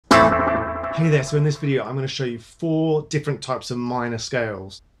Hey there, so in this video I'm going to show you 4 different types of minor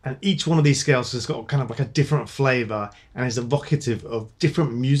scales, and each one of these scales has got kind of like a different flavour and is evocative of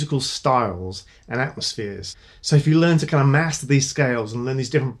different musical styles and atmospheres. So if you learn to kind of master these scales and learn these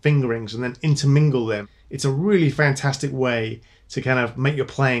different fingerings and then intermingle them, it's a really fantastic way to kind of make your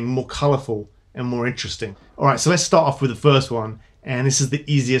playing more colourful and more interesting. Alright, so let's start off with the first one, and this is the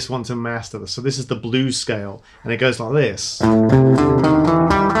easiest one to master. So this is the blues scale, and it goes like this.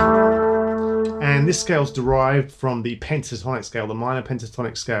 And this scale is derived from the pentatonic scale, the minor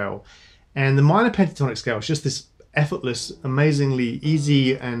pentatonic scale. And the minor pentatonic scale is just this effortless, amazingly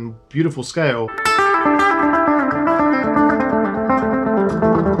easy and beautiful scale.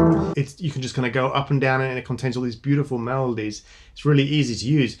 You can just kind of go up and down it, and it contains all these beautiful melodies. It's really easy to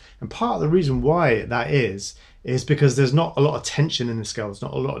use. And part of the reason why that is because there's not a lot of tension in the scale. There's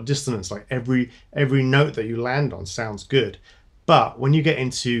not a lot of dissonance. Like every note that you land on sounds good. But when you get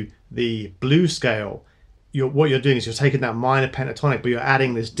into the blues scale, what you're doing is you're taking that minor pentatonic, but you're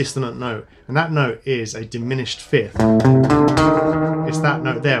adding this dissonant note, and that note is a diminished fifth. It's that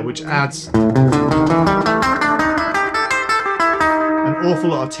note there, which adds an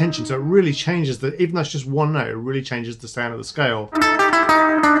awful lot of tension. So it really changes even though it's just one note, it really changes the sound of the scale.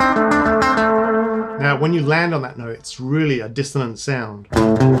 Now, when you land on that note, it's really a dissonant sound.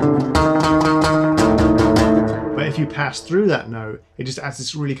 But if you pass through that note, it just adds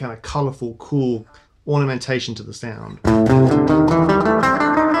this really kind of colourful, cool ornamentation to the sound. And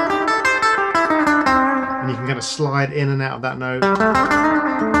you can kind of slide in and out of that note.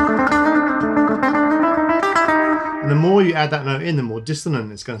 And the more you add that note in, the more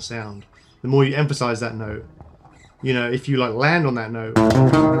dissonant it's going to sound. The more you emphasize that note. You know, if you like land on that note,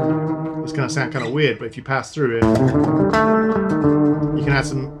 it's going to sound kind of weird, but if you pass through it, you can add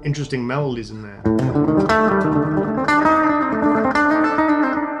some interesting melodies in there.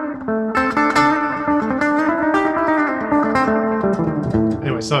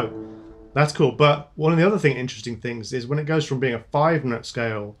 Anyway, so that's cool. But one of the other interesting things is when it goes from being a 5-note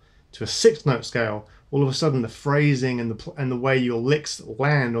scale to a 6-note scale, all of a sudden the phrasing and the way your licks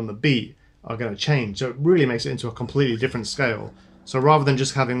land on the beat are going to change. So it really makes it into a completely different scale. So rather than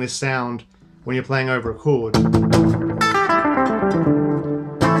just having this sound when you're playing over a chord, now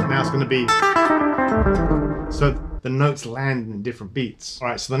it's going to be so the notes land in different beats.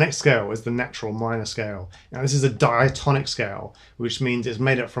 Alright, so the next scale is the natural minor scale. Now this is a diatonic scale, which means it's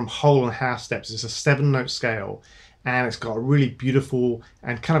made up from whole and half steps. It's a 7-note scale, and it's got a really beautiful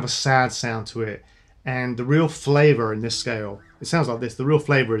and kind of a sad sound to it. And the real flavour in this scale, it sounds like this, the real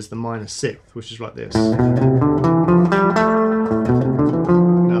flavour is the minor 6th, which is like this.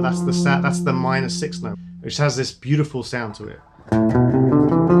 Now that's the minor 6th note, which has this beautiful sound to it.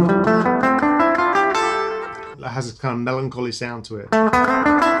 It has this kind of melancholy sound to it.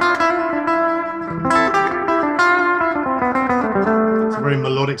 It's a very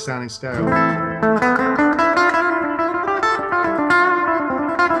melodic sounding scale.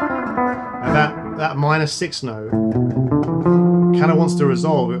 Now that minor 6th note kind of wants to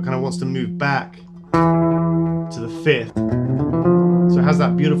resolve, it kind of wants to move back to the 5th. So it has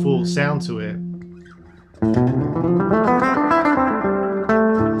that beautiful sound to it.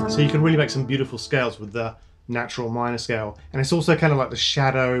 So you can really make some beautiful scales with the natural minor scale. And it's also kind of like the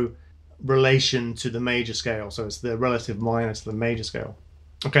shadow relation to the major scale. So it's the relative minor to the major scale.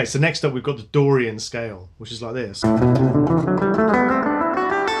 Okay, so next up we've got the Dorian scale, which is like this. And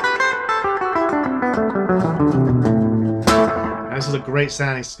this is a great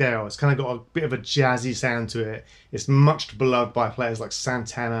sounding scale. It's kind of got a bit of a jazzy sound to it. It's much beloved by players like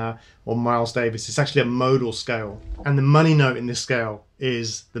Santana or Miles Davis. It's actually a modal scale. And the money note in this scale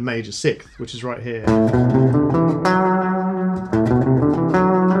is the major 6th, which is right here.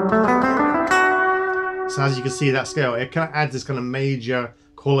 So as you can see, that scale, it kind of adds this kind of major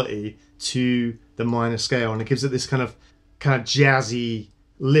quality to the minor scale, and it gives it this kind of jazzy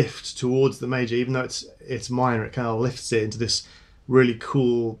lift towards the major. Even though it's minor, it kind of lifts it into this really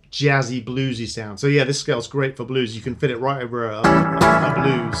cool jazzy bluesy sound. So yeah, this scale's great for blues. You can fit it right over a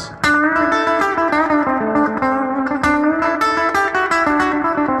blues.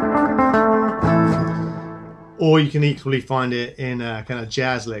 Or you can equally find it in kind of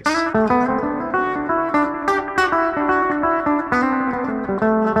jazz licks.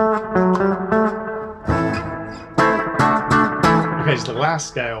 Okay, so the last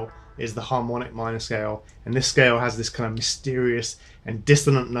scale is the harmonic minor scale, and this scale has this kind of mysterious and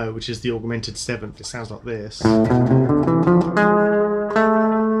dissonant note, which is the augmented 7th. It sounds like this.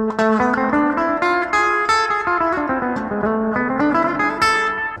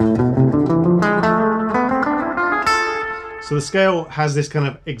 So the scale has this kind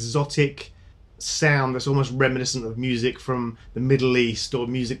of exotic sound that's almost reminiscent of music from the Middle East, or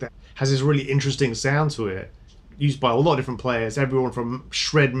music that has this really interesting sound to it, used by a lot of different players, everyone from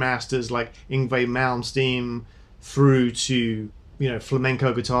shred masters like Yngwie Malmsteen through to, you know,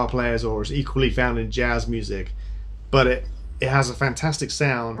 flamenco guitar players, or is equally found in jazz music. But it has a fantastic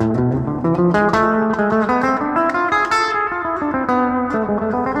sound.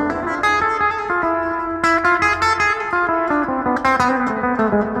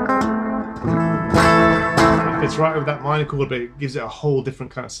 It's right with that minor chord, but it gives it a whole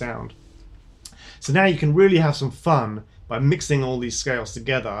different kind of sound. So now you can really have some fun by mixing all these scales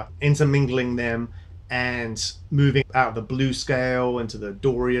together, intermingling them, and moving out of the blues scale into the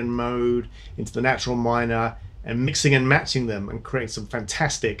Dorian mode, into the natural minor, and mixing and matching them and creating some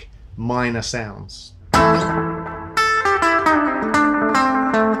fantastic minor sounds.